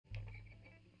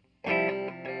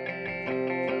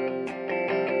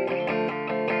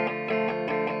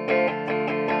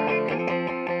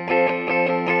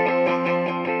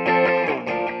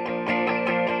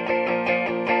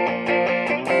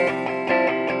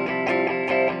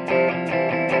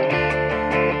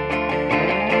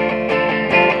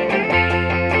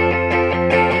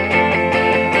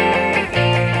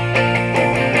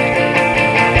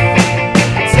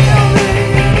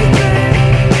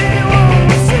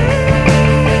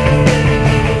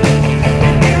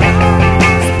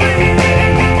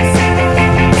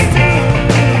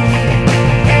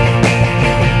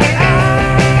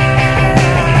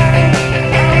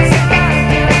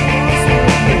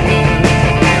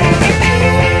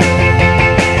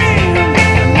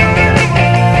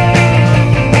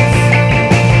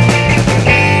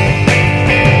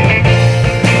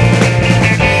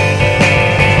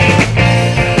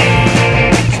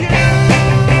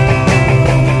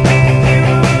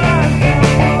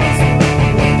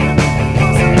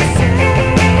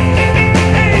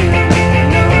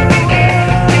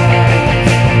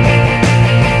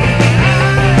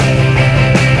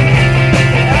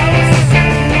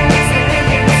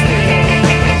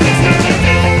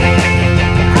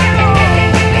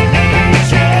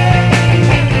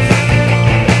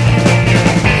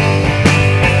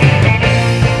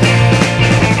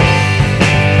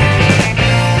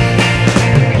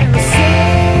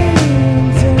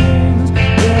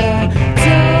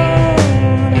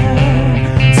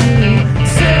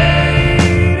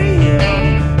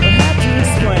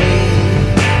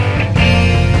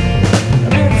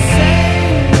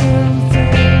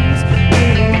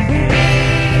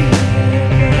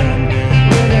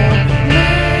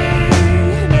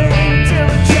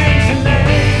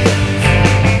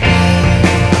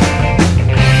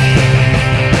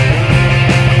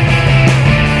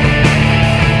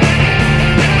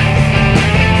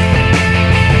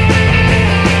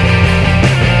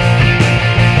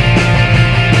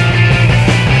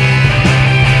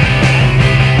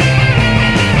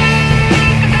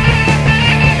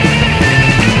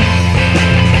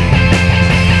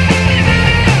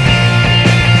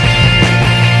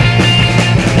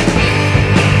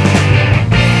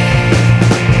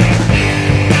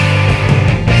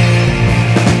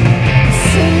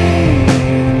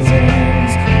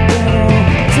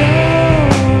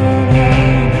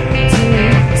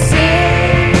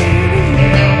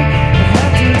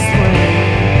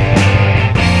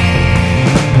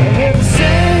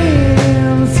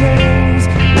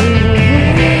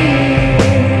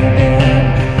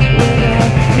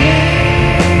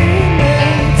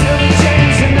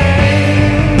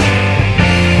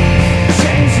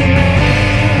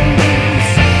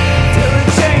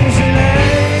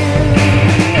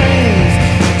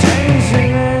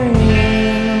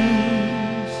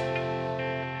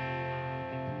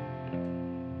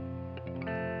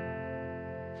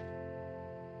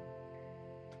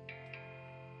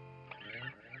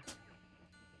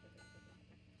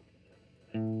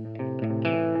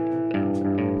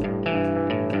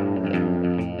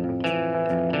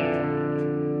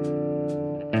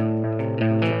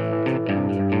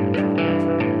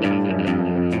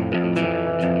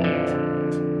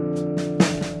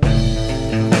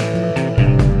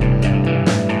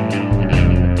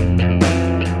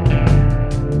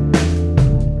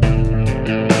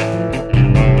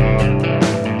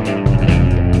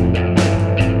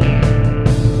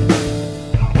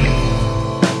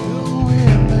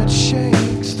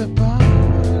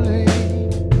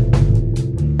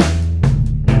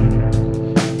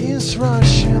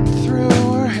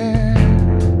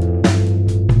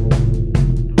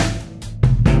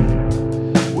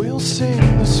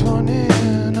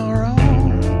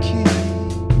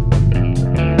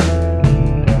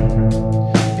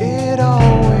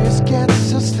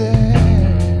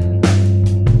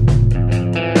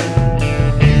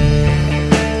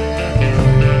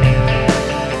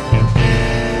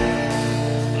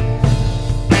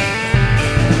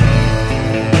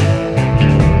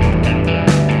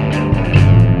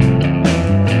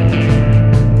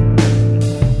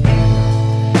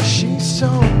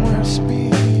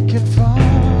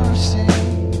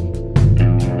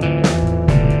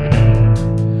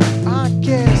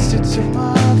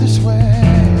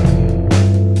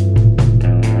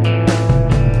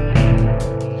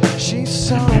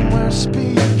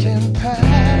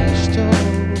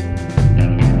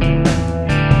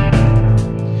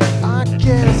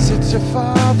it's your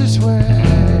father's way.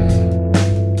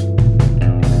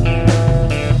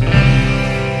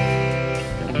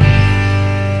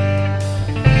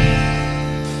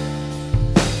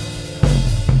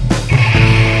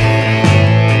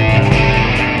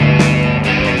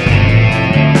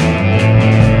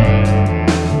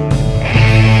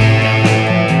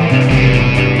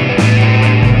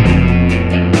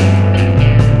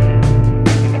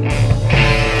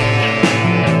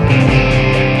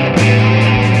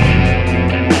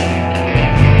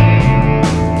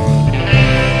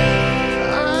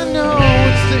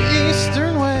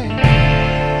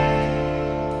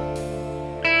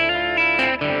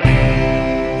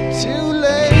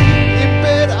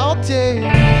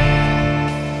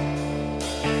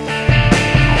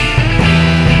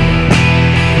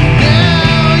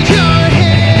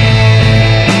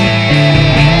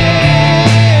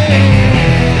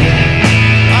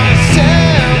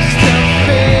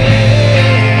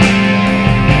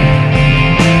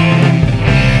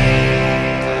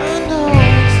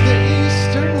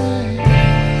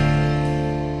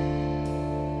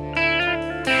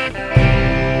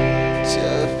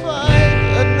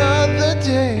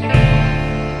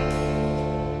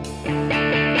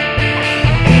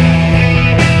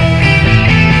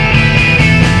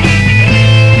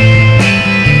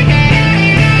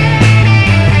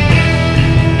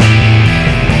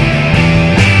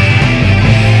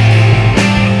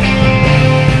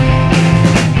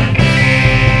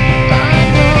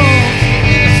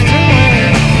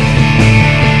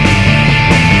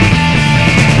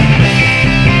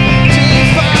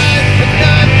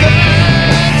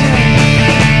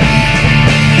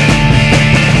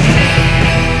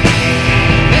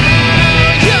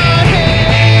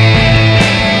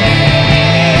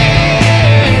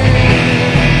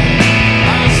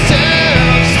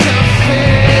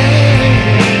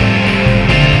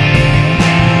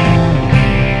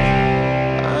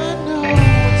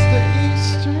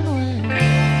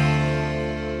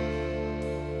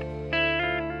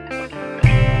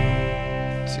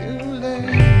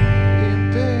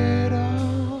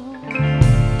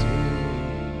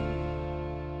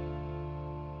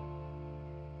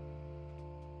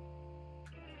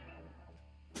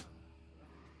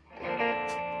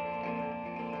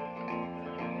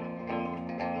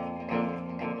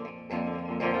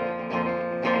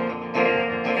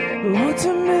 What's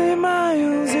a million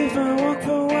miles if I walk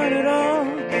for one at all?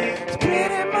 It's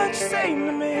pretty much the same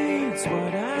to me. It's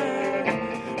what I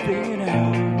figured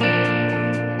out.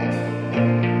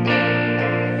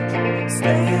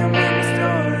 Staying with my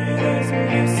story, there's no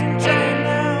use in trying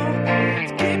now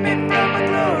to keep me from my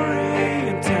glory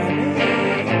and tie me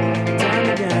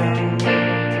down.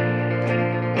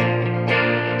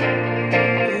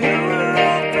 You were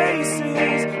all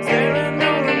faces staring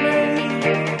over me,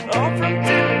 all from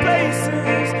different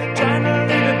places, trying to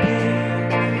live it be.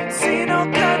 Seen all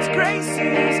kinds of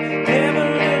graces, never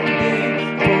let it be.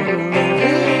 Born to live it.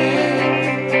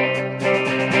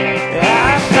 I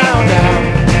found out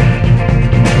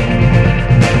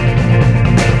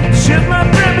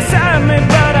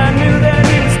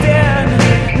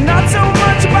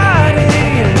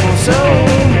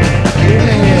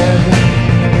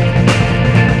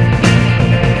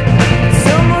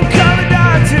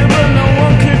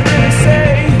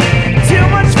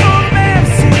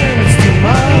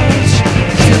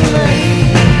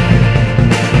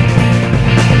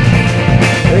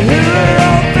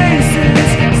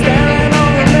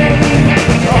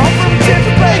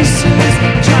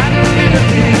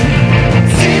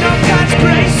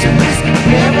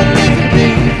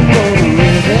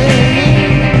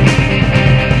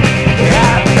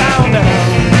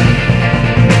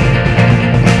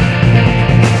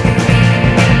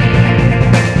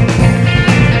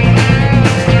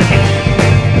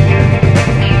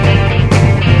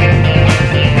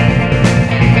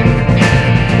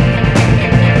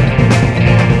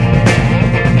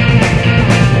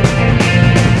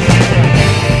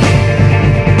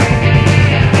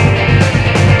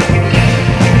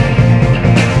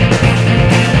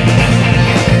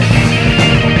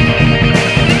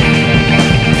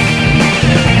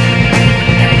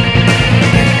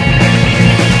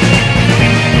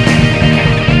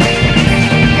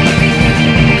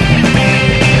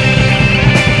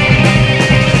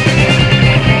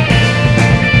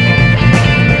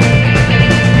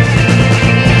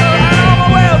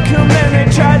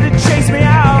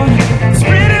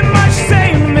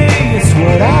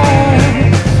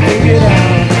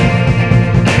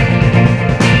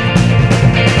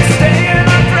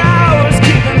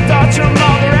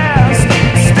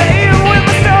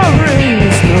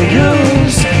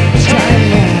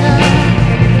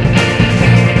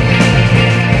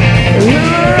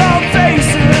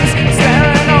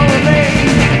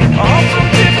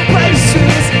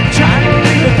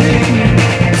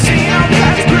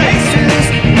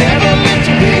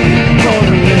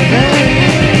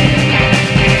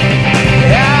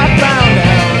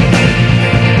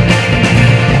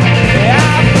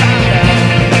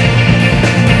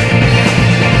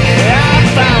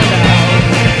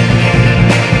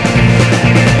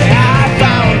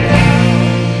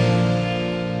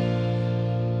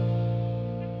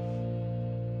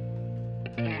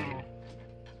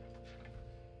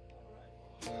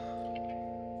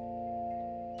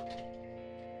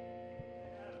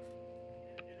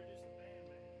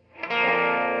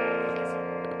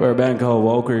We're a band called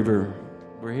Wall Creeper.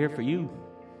 We're here for you.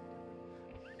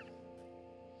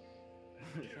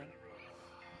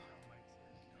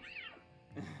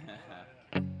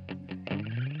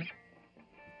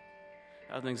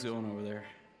 How things going over there?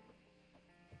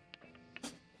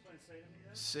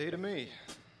 Say to me,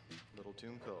 little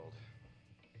tune called.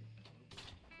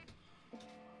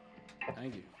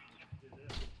 Thank you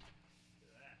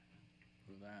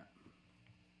for that.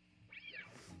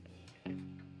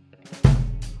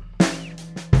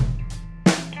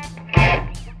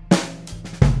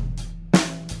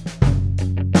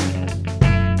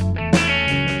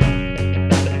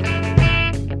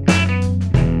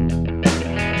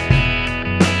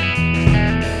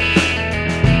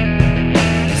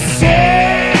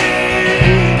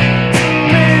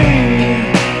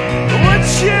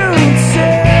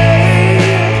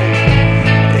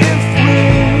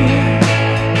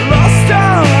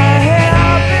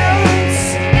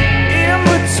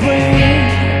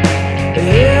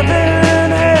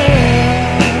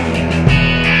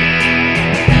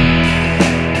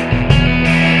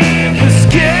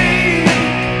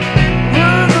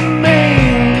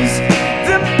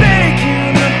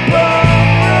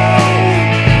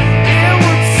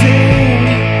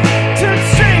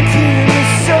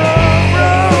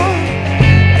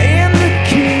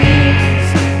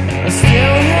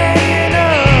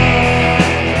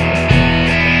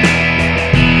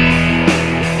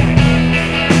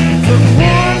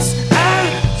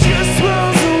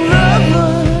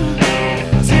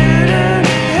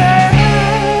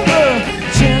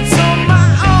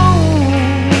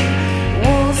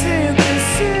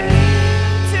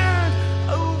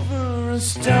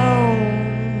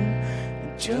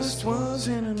 Just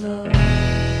wasn't enough.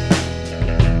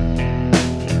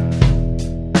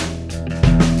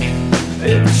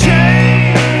 It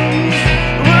changed,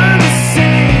 we're the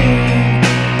same.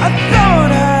 I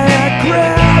thought I had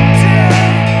grabbed it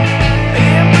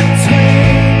in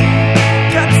between,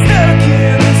 got stuck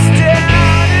in the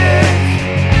static.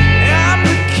 I'm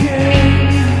the king,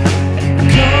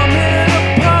 coming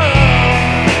apart.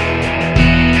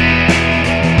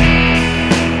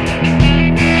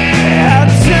 I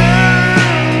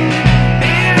turned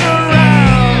it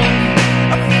around,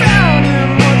 I found it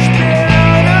much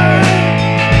better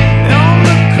on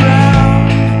the ground.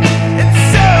 It's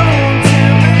so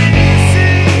damn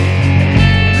easy,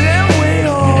 then we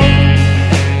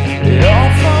all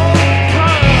fall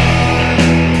apart.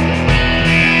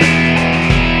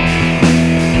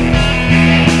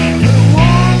 But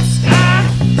once I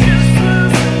just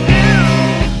was a new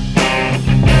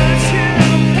version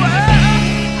of what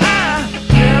I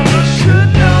never should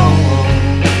know.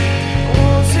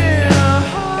 Was it a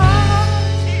heart?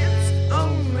 It's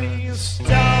only a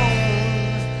stone.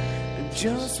 It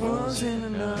just wasn't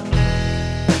enough.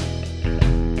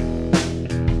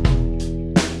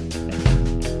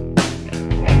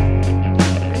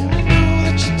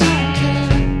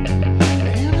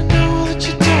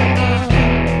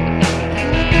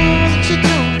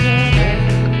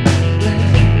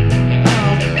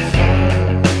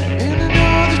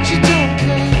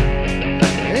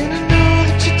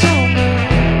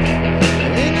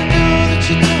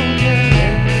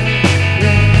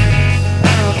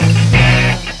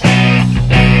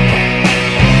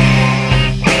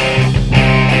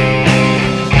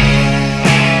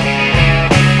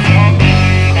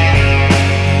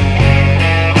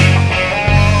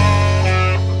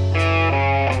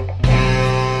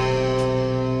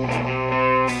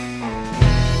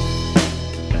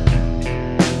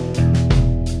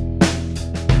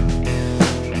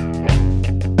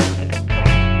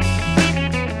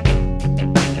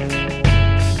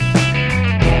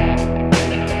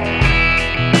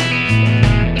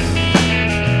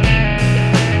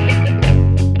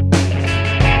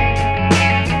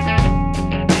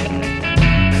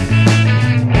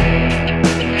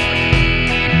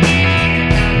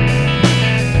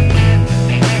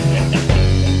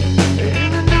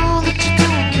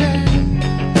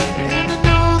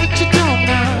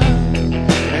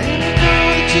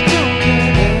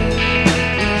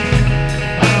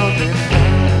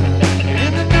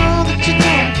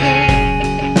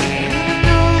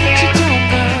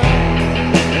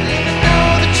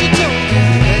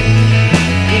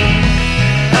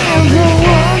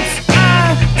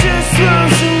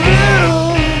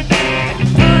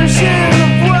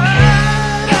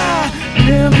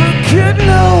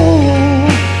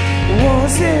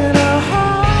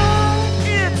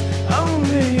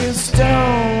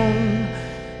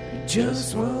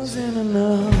 Just wasn't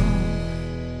enough.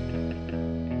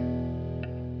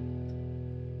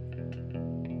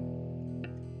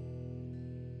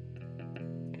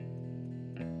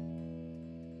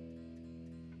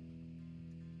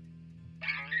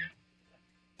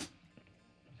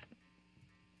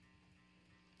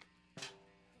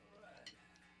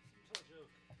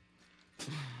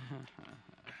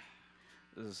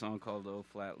 There's a song called "Oh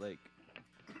Flat Lake."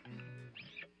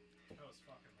 That was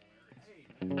fucking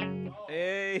hilarious.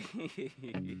 Hey.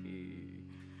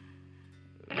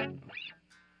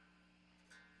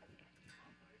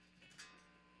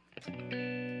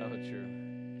 Oh, true.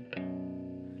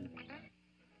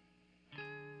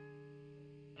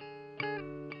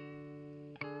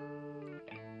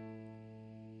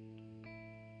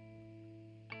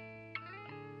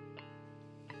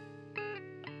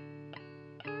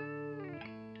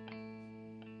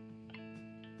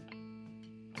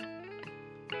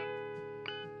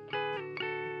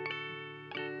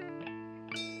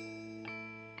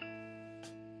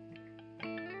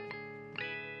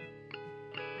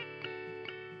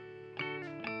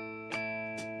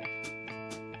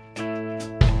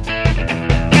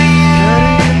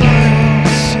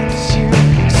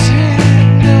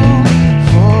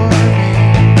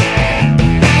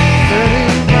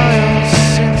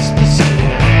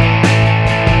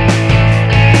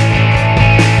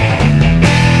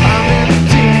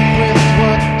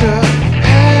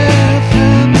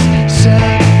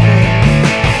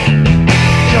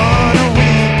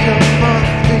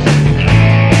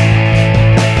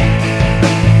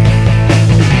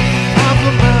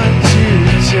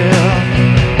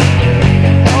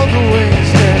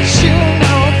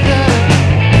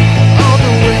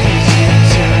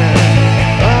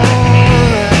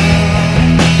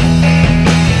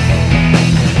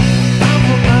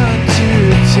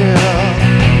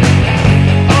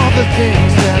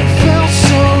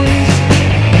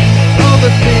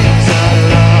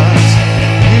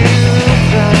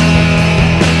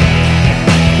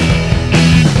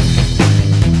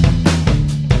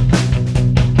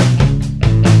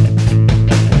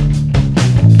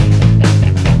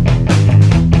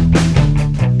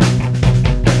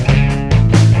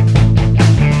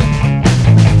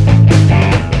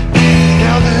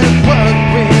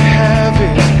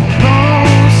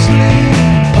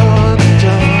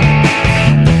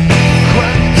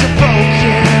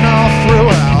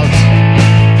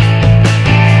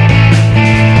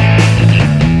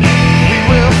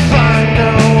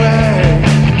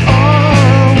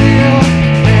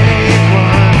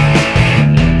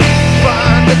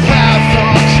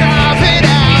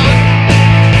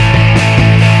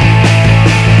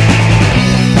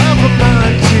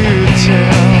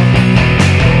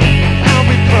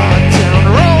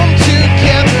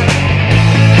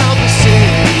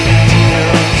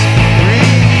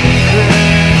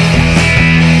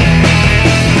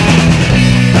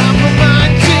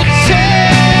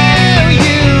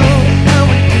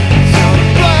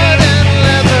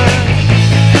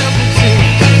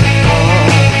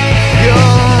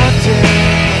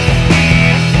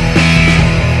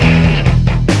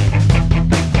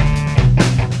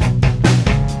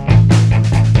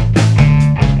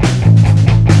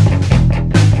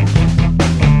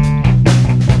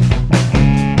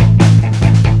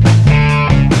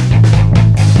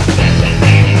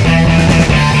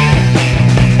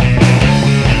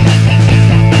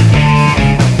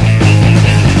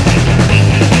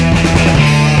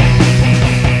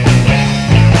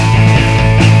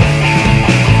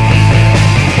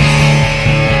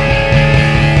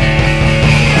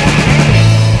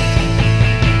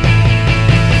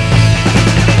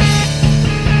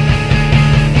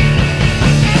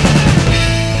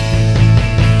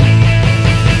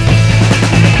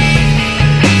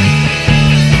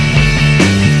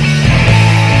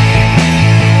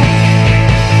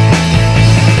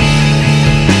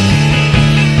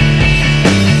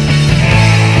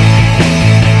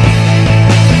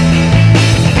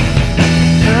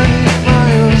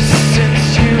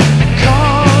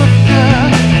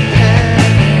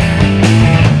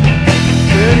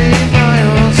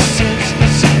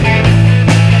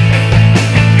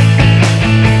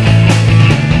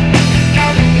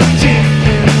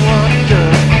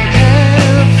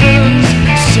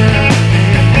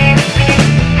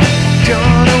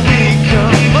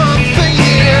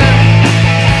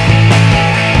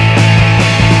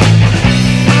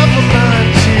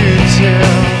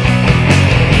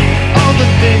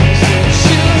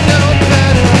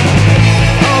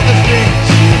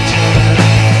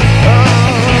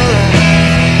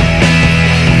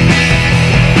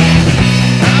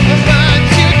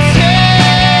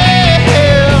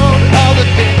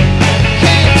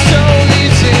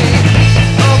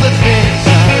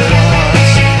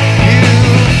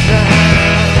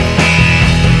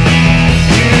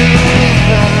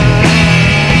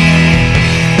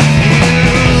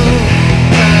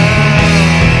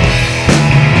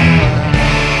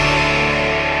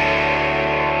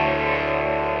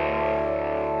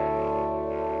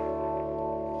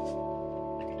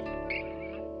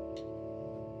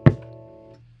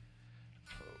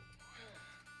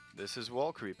 This is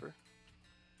Wall Creeper.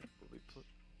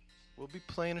 We'll be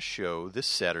playing a show this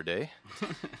Saturday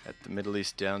at the Middle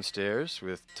East Downstairs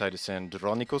with Titus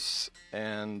Andronikos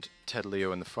and Ted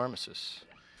Leo and the Pharmacists.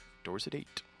 Doors at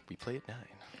 8. We play at 9.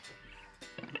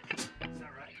 Is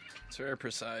that right? It's very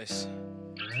precise. Is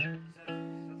that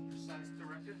precise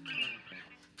directive?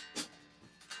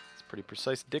 It's pretty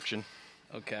precise diction.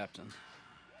 Oh, Captain.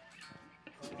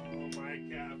 Oh, my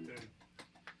captain.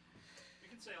 You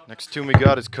can say all Next tune we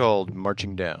got is called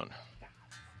Marching Down.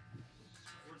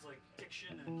 words like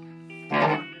diction and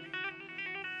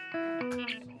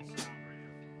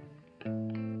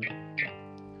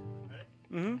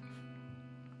Mm-hmm.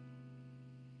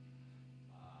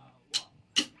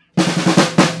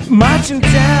 Marching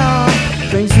down,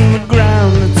 facing the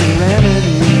ground, it's a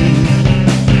remedy.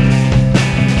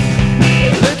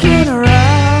 Looking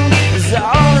around is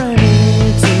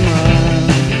already too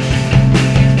much.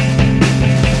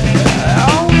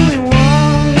 Only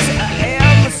ones I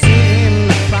ever seem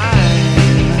to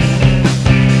find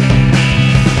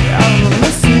are the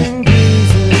missing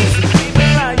pieces, the people I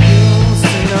used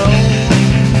to know.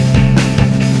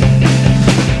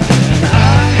 And I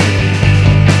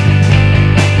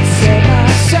set my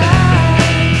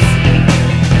sights,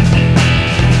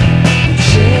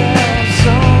 chips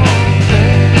on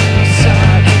this, I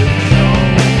didn't know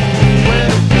where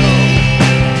to go.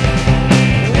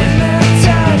 When that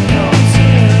time comes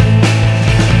in,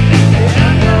 I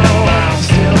know I'll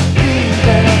still be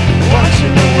there,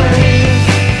 watching the waves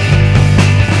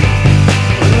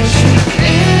rushing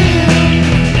in.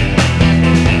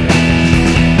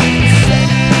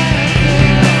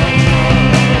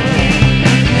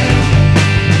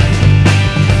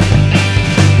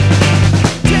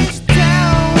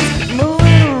 Touchdowns,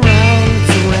 moving around,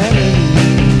 it's a remedy.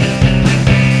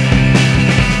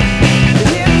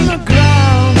 Hitting the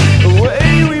ground, the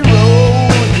way we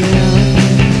roll again.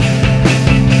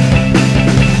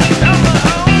 I'm the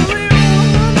only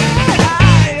one that I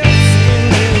have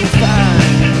seen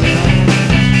find.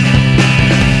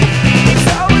 It's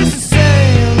always the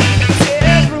same, it's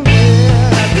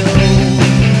everywhere I go.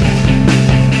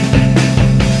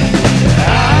 I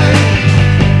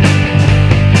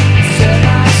set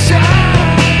my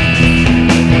sights,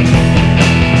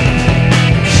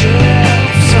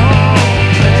 chips on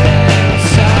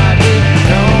this, I didn't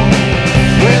know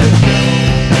where to go.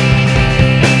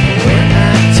 When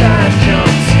that time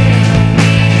comes in,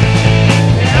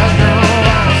 I know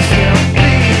I'll still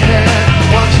be there,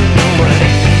 watching the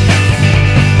waves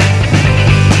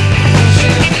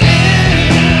rushing in.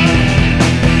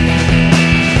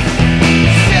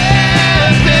 Set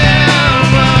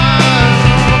them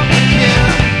up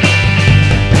again.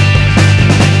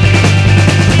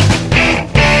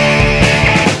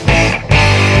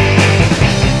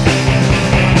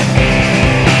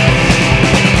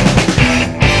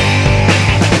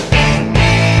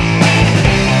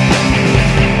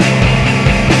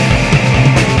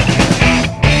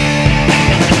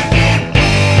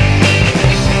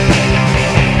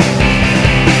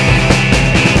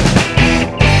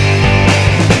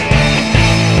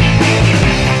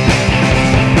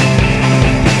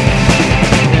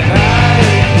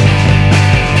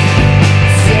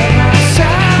 Set my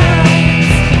sights,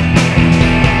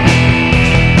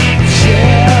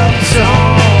 chips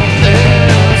on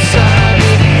this, I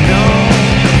didn't know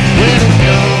where to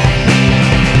go.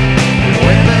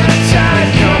 When that time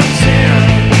comes in,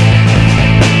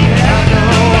 I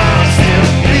know I'll still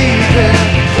be there,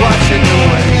 watching the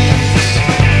waves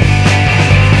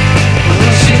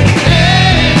rushing in.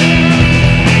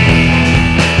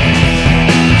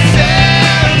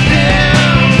 Set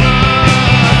them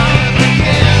up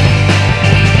again.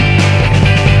 Set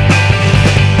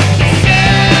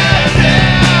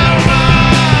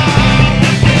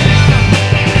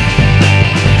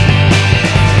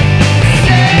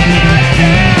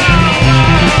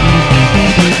them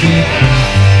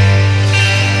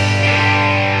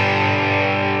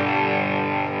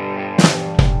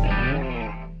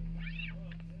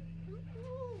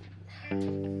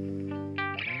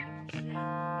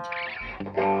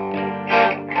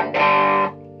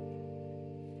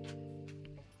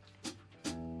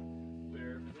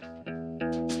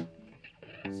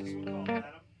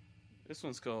up This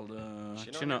one's called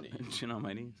Chin on My Knees. Chin on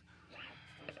My Knees.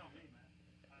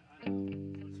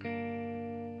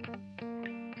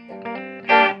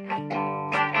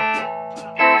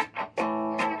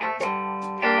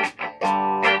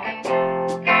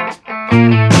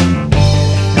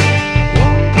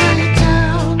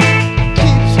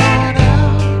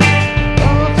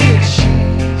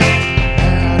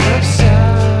 Out of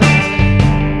sight.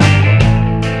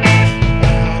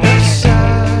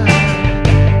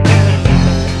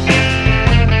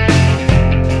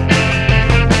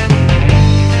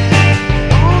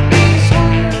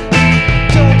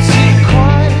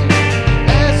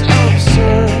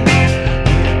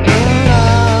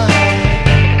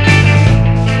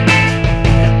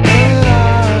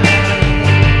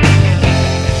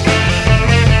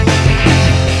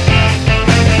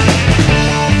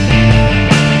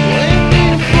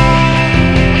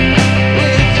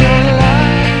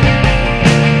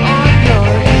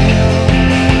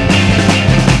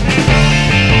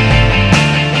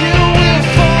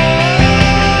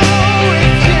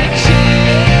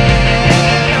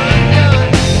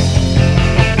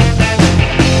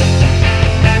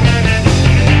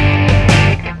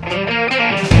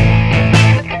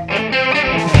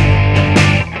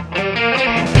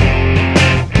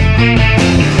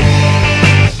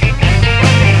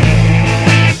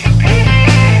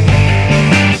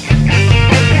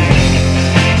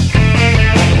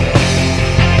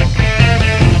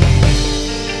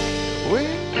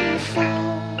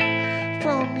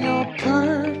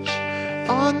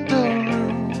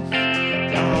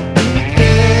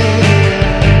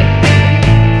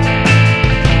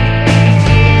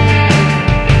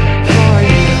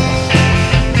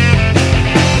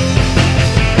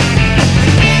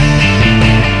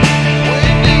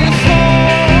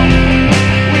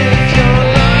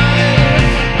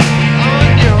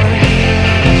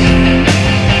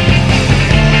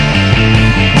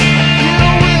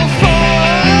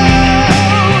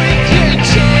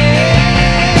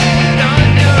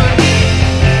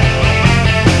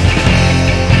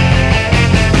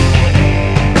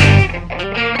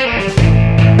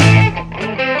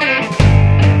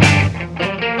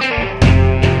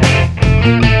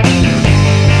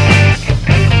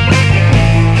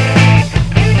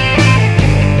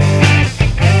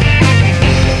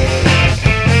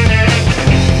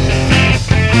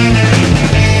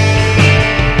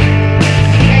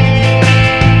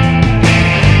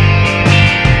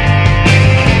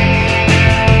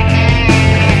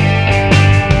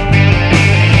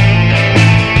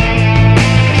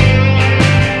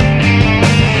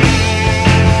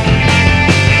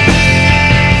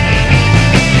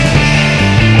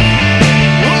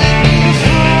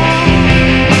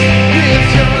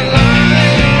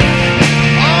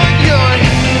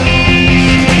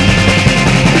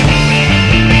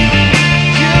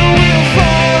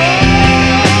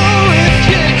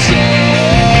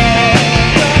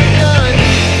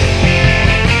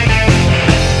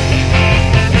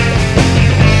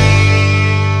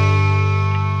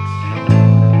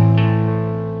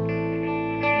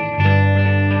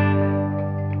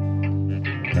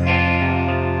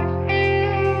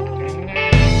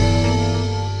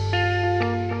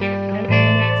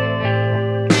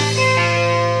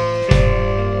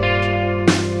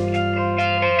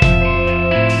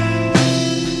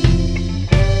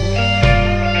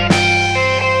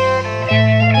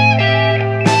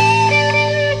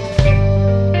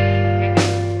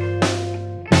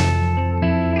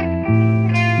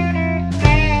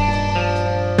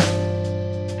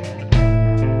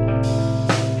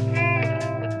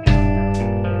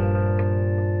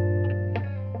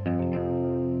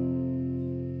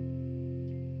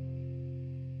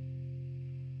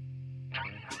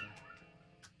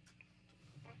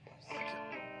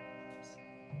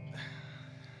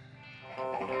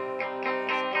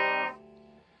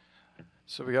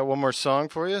 So we got one more song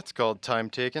for you. It's called Time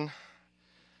Taken.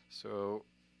 So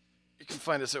you can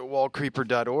find us at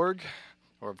wallcreeper.org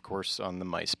or, of course, on the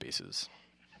MySpaces.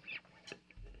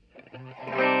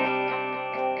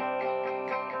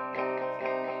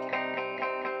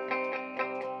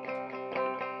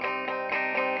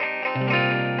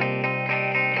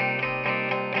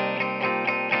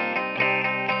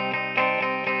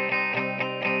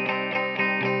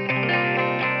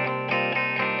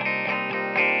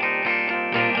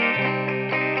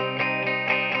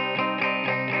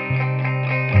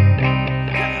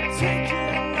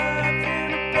 Taking life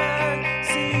in a bag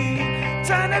seat,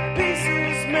 tiny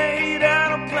pieces made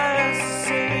out of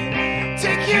plastic.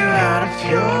 Take you out of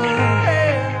your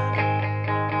head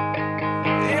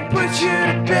and put you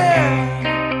to bed.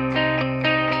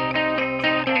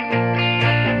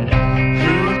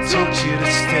 Who told you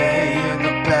to stay in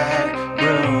the back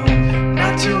room?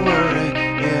 Not to worry,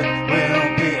 it will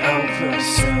be over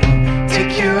soon.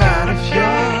 Take you out of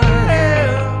your head,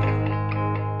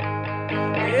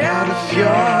 out of your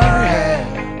head,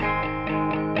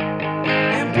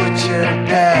 and put you to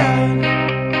bed.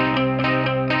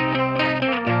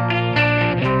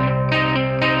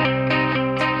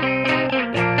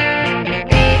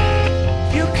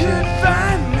 You could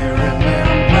finally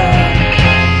remember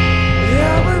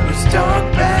how it was dark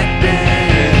back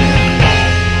then.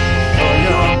 For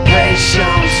your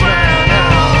patience ran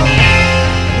out,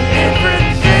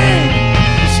 everything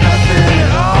was nothing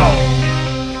at all.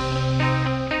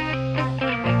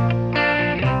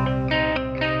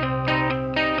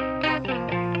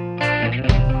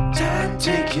 Time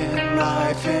taking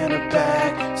life in a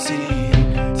back seat,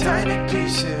 tiny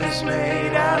pieces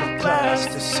made out of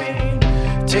plasticine.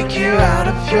 Take you out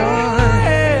of your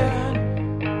head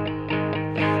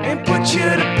and put you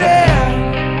to bed.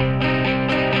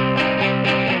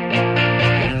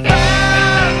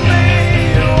 Finally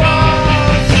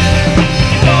wanted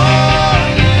all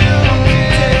you could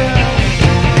tell.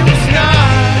 It was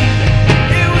not,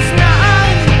 it was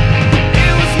not,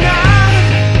 it was not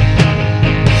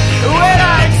what I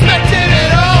expected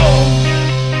at all.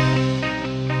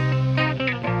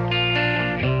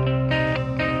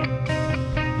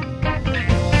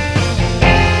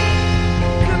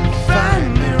 Couldn't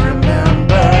finally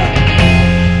remember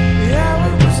how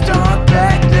it was dark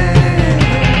back then.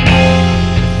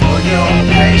 For your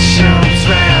patience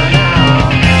ran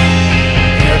out,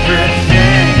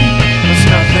 everything was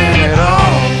nothing at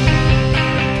all.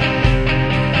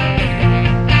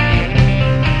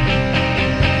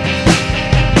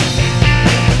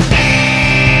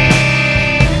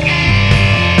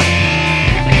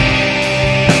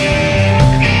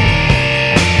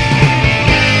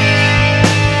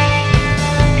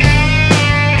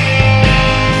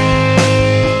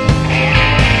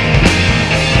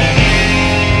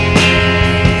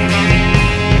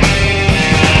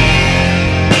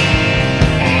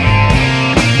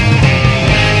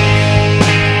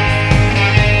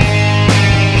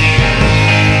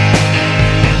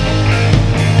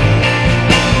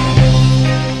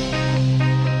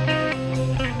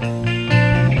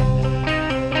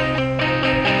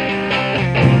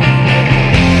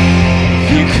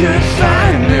 You could find